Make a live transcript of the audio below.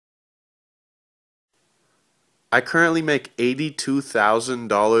I currently make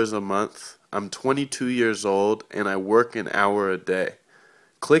 $82,000 a month. I'm 22 years old and I work an hour a day.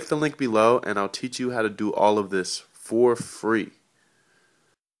 Click the link below and I'll teach you how to do all of this for free.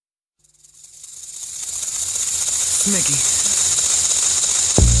 Smicky.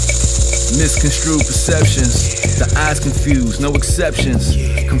 Misconstrued perceptions, the eyes confused, no exceptions.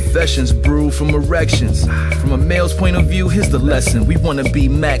 Confessions brewed from erections. From a male's point of view, here's the lesson. We wanna be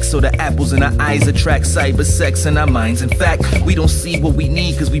max, so the apples in our eyes attract cyber sex in our minds. In fact, we don't see what we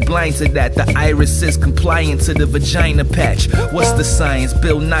need cause we blind to that. The iris is compliant to the vagina patch. What's the science?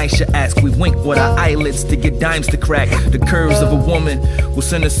 Bill Nye should ask. We wink with our eyelids to get dimes to crack. The curves of a woman will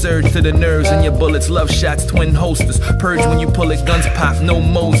send a surge to the nerves, and your bullets love shots, twin holsters. Purge when you pull it, guns pop, no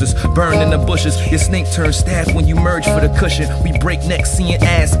Moses. Burn in the bushes, your snake turns staff when you merge for the cushion. We break necks, seeing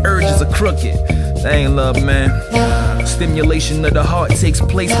ass urges are crooked. That ain't love, man. Stimulation of the heart takes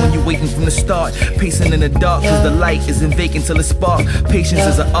place when you're waiting from the start. Pacing in the dark cause the light isn't vacant till it spark. Patience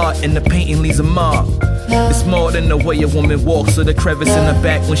is an art and the painting leaves a mark. It's more than the way a woman walks or the crevice in her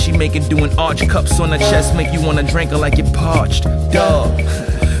back when she making doing arch. Cups on her chest make you wanna drink her like you're parched. Dog.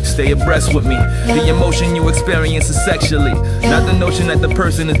 Stay abreast with me. The emotion you experience is sexually, not the notion that the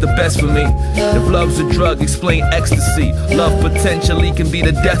person is the best for me. If love's a drug, explain ecstasy. Love potentially can be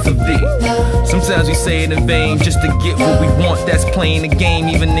the death of thee. Sometimes we say it in vain just to get what we want. That's playing the game.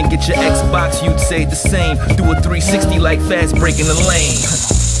 Even then get your Xbox, you'd say the same. Do a 360 like fast breaking the lane.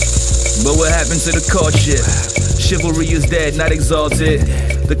 But what happened to the courtship? Chivalry is dead, not exalted.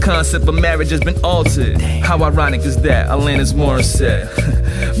 The concept of marriage has been altered. How ironic is that? Alanis Morissette.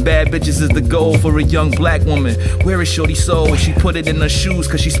 Bad bitches is the goal for a young black woman. Where is shorty's soul when she put it in her shoes?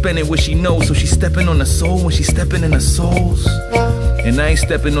 Cause she spending what she knows. So she stepping on her soul when she stepping in her souls. And I ain't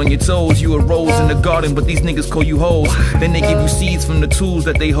stepping on your toes. You a rose in the garden, but these niggas call you hoes. Then they give you seeds from the tools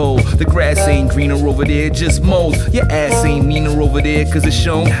that they hold. The grass ain't greener over there, just mold. Your ass ain't meaner over there, cause it's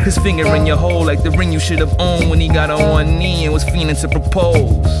shown. His finger in your hole like the ring you should have owned when he got on one knee and was fiending to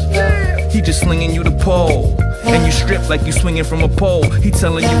propose. He just slinging you the pole, and you strip like you swinging from a pole. He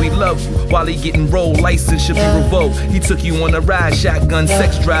telling you he love you while he getting rolled. License should be revoked. He took you on a ride, shotgun,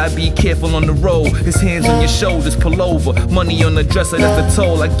 sex drive. Be careful on the road. His hands on your shoulders, pull over. Money on the dresser, that's the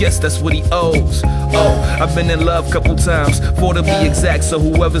toll. I guess that's what he owes. Oh, I've been in love couple times, 4 to be exact. So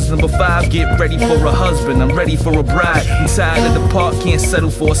whoever's number 5, get ready for a husband. I'm ready for a bride. I'm tired of the park, can't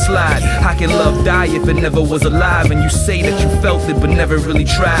settle for a slide. How can love die if it never was alive? And you say that you felt it but never really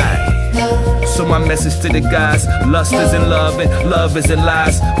tried. So my message to the guys: lust isn't love and love isn't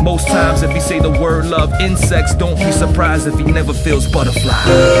lies. Most times if he say the word love insects, don't be surprised if he never feels butterflies.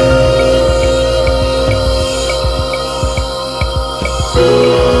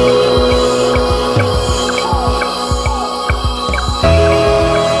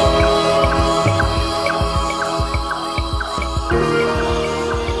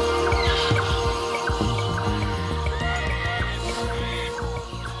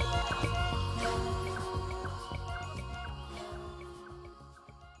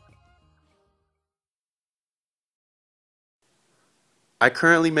 I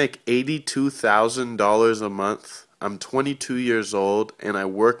currently make $82,000 a month. I'm 22 years old and I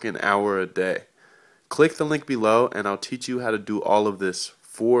work an hour a day. Click the link below and I'll teach you how to do all of this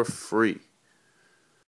for free.